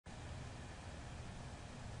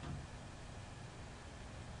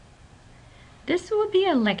This will be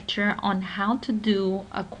a lecture on how to do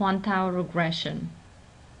a quantile regression.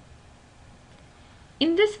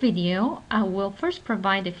 In this video, I will first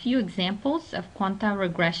provide a few examples of quantile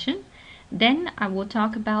regression. Then I will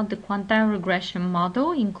talk about the quantile regression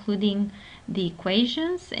model, including the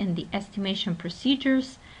equations and the estimation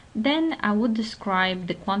procedures. Then I will describe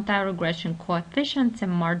the quantile regression coefficients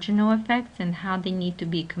and marginal effects and how they need to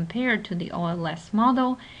be compared to the OLS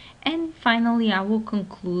model. And finally, I will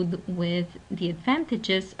conclude with the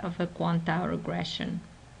advantages of a quantile regression.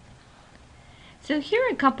 So here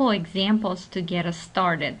are a couple examples to get us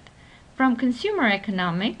started. From consumer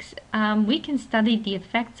economics, we can study the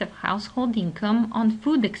effects of household income on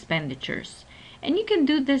food expenditures. And you can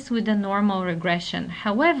do this with a normal regression.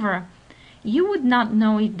 However, you would not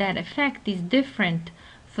know if that effect is different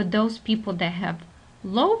for those people that have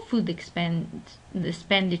low food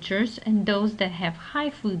expenditures and those that have high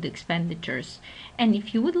food expenditures. And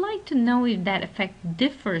if you would like to know if that effect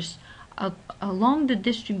differs along the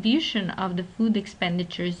distribution of the food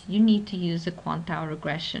expenditures, you need to use a quantile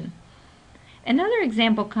regression. Another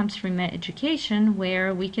example comes from education,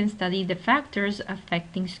 where we can study the factors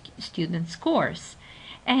affecting student scores.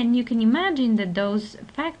 And you can imagine that those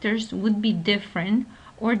factors would be different,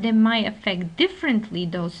 or they might affect differently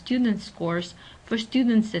those student scores for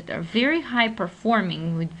students that are very high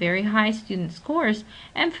performing with very high student scores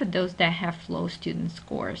and for those that have low student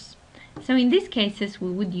scores. So in these cases,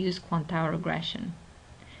 we would use quantile regression.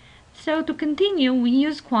 So to continue, we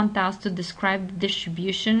use quantiles to describe the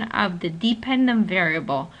distribution of the dependent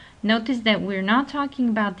variable. Notice that we're not talking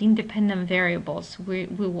about independent variables. We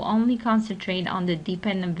will only concentrate on the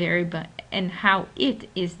dependent variable and how it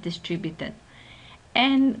is distributed.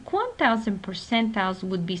 And quantiles and percentiles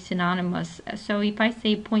would be synonymous. So if I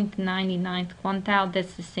say 0.99th quantile,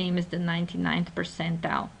 that's the same as the 99th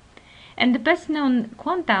percentile. And the best known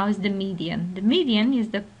quantile is the median. The median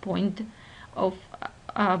is the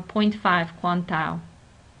 0.5 quantile.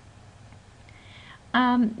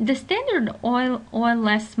 The standard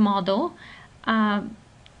OLS model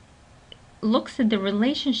looks at the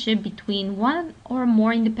relationship between one or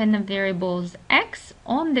more independent variables x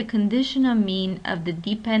on the conditional mean of the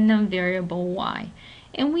dependent variable y.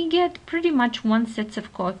 And we get pretty much one set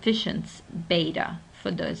of coefficients, beta, for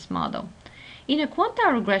this model. In a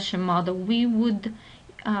quantile regression model, we would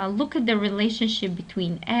look at the relationship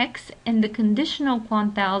between x and the conditional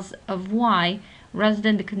quantiles of y rather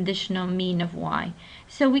than the conditional mean of y.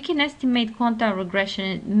 So we can estimate quantile regression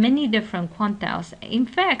at many different quantiles. In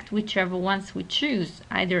fact, whichever ones we choose,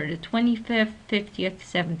 either the 25th, 50th,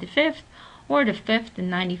 75th, or the 5th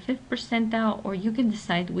and 95th percentile, or you can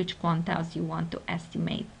decide which quantiles you want to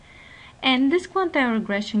estimate. And this quantile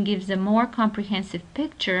regression gives a more comprehensive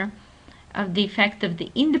picture of the effect of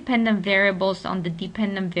the independent variables on the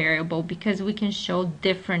dependent variable, because we can show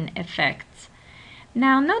different effects.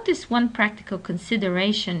 Now notice one practical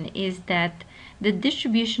consideration is that the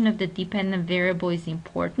distribution of the dependent variable is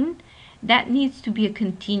important. That needs to be a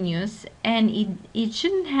continuous, and it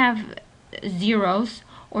shouldn't have zeros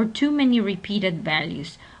or too many repeated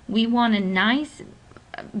values. We want a nice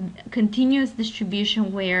continuous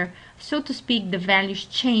distribution where, so to speak, the values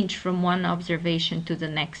change from one observation to the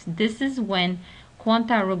next. This is when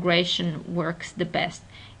quantile regression works the best.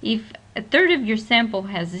 If a third of your sample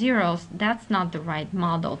has zeros, that's not the right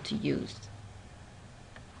model to use.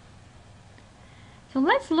 So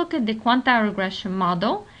let's look at the quantile regression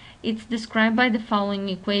model. It's described by the following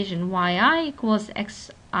equation: yi equals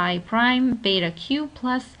xi prime beta q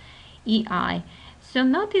plus ei. So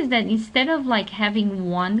notice that instead of having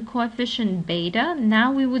one coefficient beta,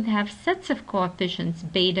 now we would have sets of coefficients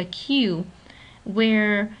beta q,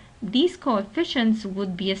 where these coefficients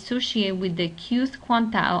would be associated with the qth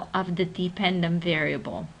quantile of the dependent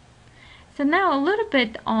variable. So now a little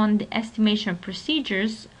bit on the estimation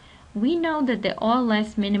procedures. We know that the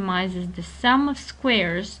OLS minimizes the sum of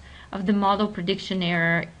squares of the model prediction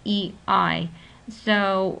error ei.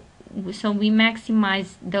 So we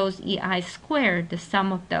maximize those ei squared, the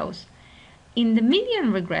sum of those. In the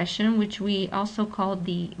median regression, which we also call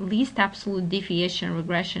the least absolute deviation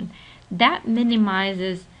regression, that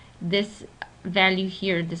minimizes this value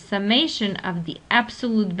here, the summation of the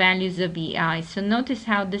absolute values of ei. So notice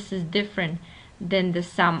how this is different than the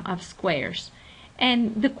sum of squares.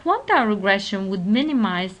 And the quantile regression would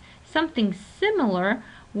minimize something similar,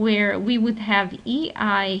 where we would have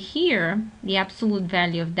ei here, the absolute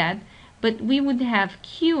value of that, but we would have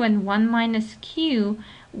q and 1 minus q,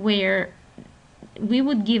 where we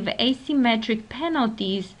would give asymmetric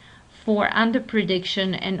penalties for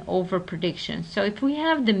underprediction and overprediction. So if we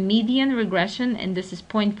have the median regression, and this is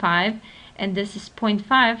 0.5 and this is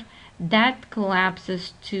 0.5, that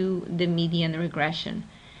collapses to the median regression.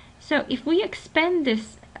 So if we expand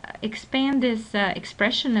this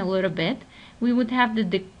expression a little bit, we would have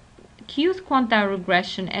the Qth quantile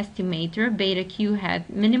regression estimator, beta Q hat,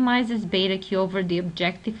 minimizes beta Q over the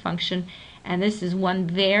objective function, and this is one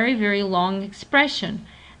very, very long expression.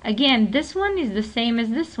 Again, this one is the same as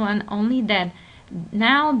this one, only that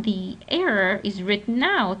now the error is written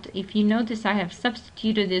out. If you notice, I have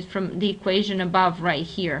substituted it from the equation above right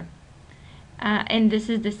here. And this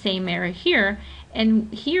is the same error here.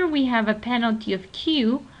 And here we have a penalty of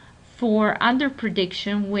Q for under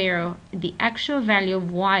prediction, where the actual value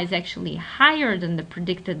of y is actually higher than the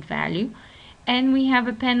predicted value. And we have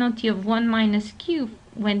a penalty of 1 minus Q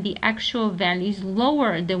when the actual value is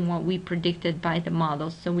lower than what we predicted by the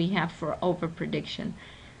model. So we have for over prediction.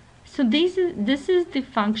 So this is the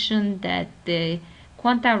function that the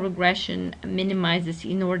quantile regression minimizes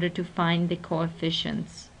in order to find the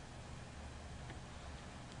coefficients.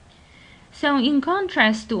 So in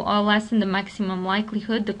contrast to OLS and the maximum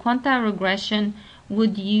likelihood, the quantile regression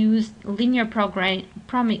would use linear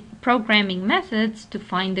programming methods to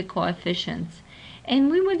find the coefficients. And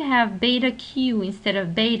we would have beta Q instead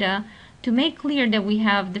of beta to make clear that we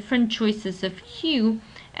have different choices of Q,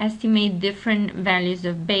 estimate different values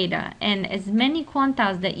of beta. And as many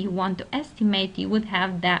quantiles that you want to estimate, you would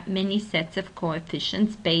have that many sets of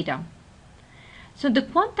coefficients beta. So the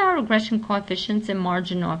quantile regression coefficients and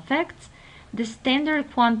marginal effects, the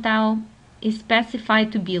standard quantile is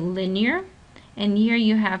specified to be linear, and here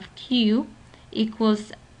you have Q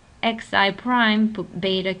equals xi prime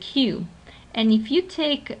beta Q. And if you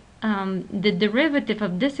take the derivative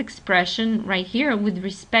of this expression right here with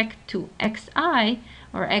respect to xi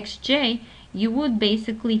or xj, you would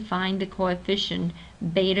basically find the coefficient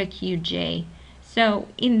beta qj. So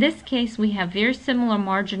in this case, we have very similar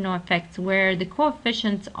marginal effects where the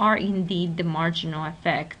coefficients are indeed the marginal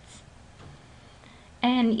effects.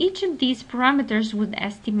 And each of these parameters would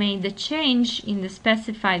estimate the change in the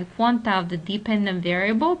specified quantile of the dependent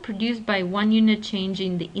variable produced by 1 unit change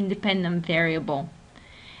in the independent variable.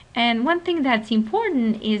 And one thing that's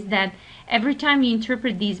important is that every time you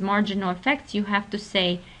interpret these marginal effects, you have to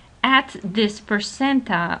say at this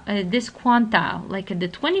percentile, this quantile, like at the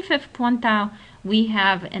 25th quantile, we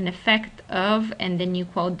have an effect of, and then you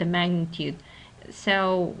quote the magnitude.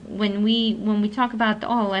 So when we talk about the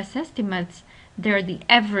OLS estimates, they're the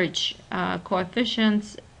average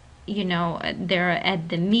coefficients, you know, they're at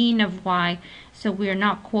the mean of y, so we're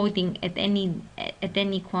not quoting at any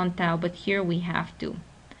quantile, but here we have to.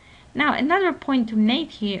 Now another point to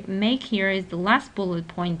make here is the last bullet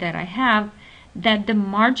point that I have, that the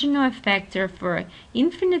marginal effects are for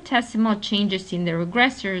infinitesimal changes in the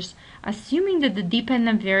regressors, assuming that the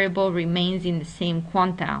dependent variable remains in the same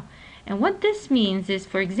quantile. And what this means is,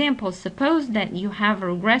 for example, suppose that you have a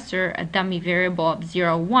regressor, a dummy variable of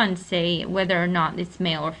 0, 1, say whether or not it's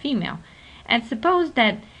male or female. And suppose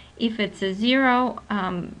that if it's a 0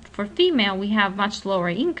 for female, we have much lower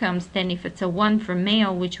incomes than if it's a 1 for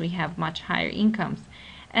male, which we have much higher incomes.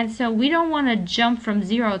 And so we don't want to jump from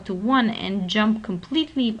 0 to 1 and jump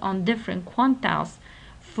completely on different quantiles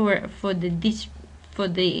for the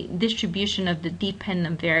distribution of the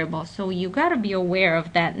dependent variable. So you got to be aware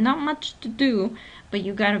of that. Not much to do, but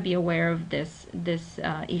you got to be aware of this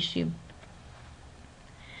issue.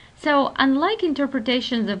 So unlike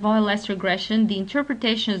interpretations of OLS regression, the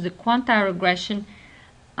interpretations of the quantile regression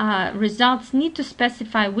results need to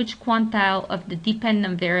specify which quantile of the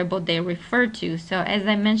dependent variable they refer to. So as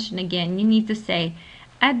I mentioned again, you need to say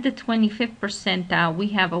at the 25th percentile we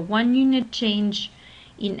have a 1 unit change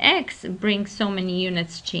in x brings so many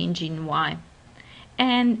units change in y.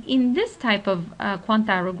 And in this type of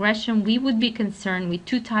quantile regression, we would be concerned with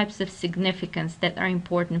two types of significance that are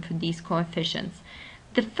important for these coefficients.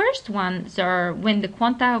 The first ones are when the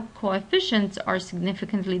quantile coefficients are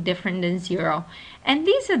significantly different than 0. And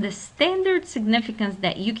these are the standard significance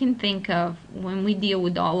that you can think of when we deal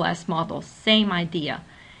with OLS models. Same idea.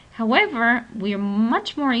 However, we are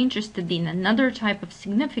much more interested in another type of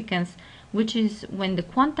significance, which is when the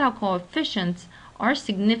quantile coefficients are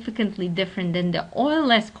significantly different than the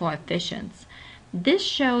OLS coefficients. This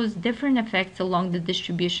shows different effects along the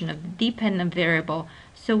distribution of the dependent variable.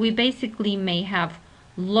 So we basically may have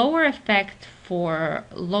lower effect for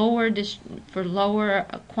lower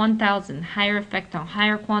quantiles and higher effect on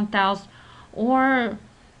higher quantiles, or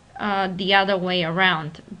the other way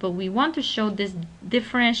around. But we want to show this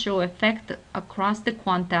differential effect across the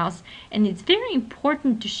quantiles, and it's very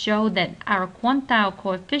important to show that our quantile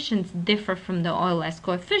coefficients differ from the OLS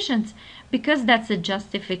coefficients, because that's a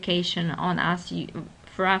justification on us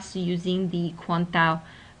for us using the quantile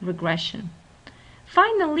regression.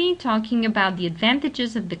 Finally, talking about the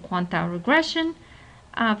advantages of the quantile regression.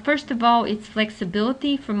 First of all, it's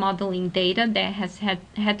flexibility for modeling data that has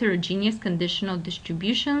heterogeneous conditional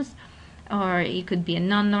distributions, or it could be a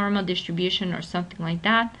non-normal distribution or something like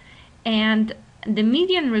that. And the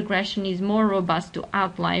median regression is more robust to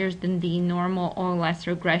outliers than the normal or less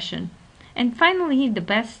regression. And finally, the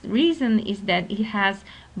best reason is that it has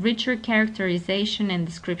richer characterization and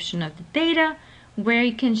description of the data, where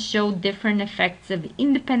it can show different effects of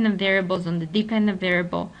independent variables on the dependent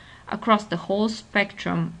variable across the whole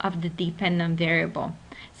spectrum of the dependent variable.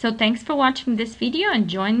 So thanks for watching this video, and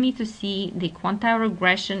join me to see the quantile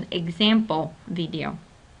regression example video.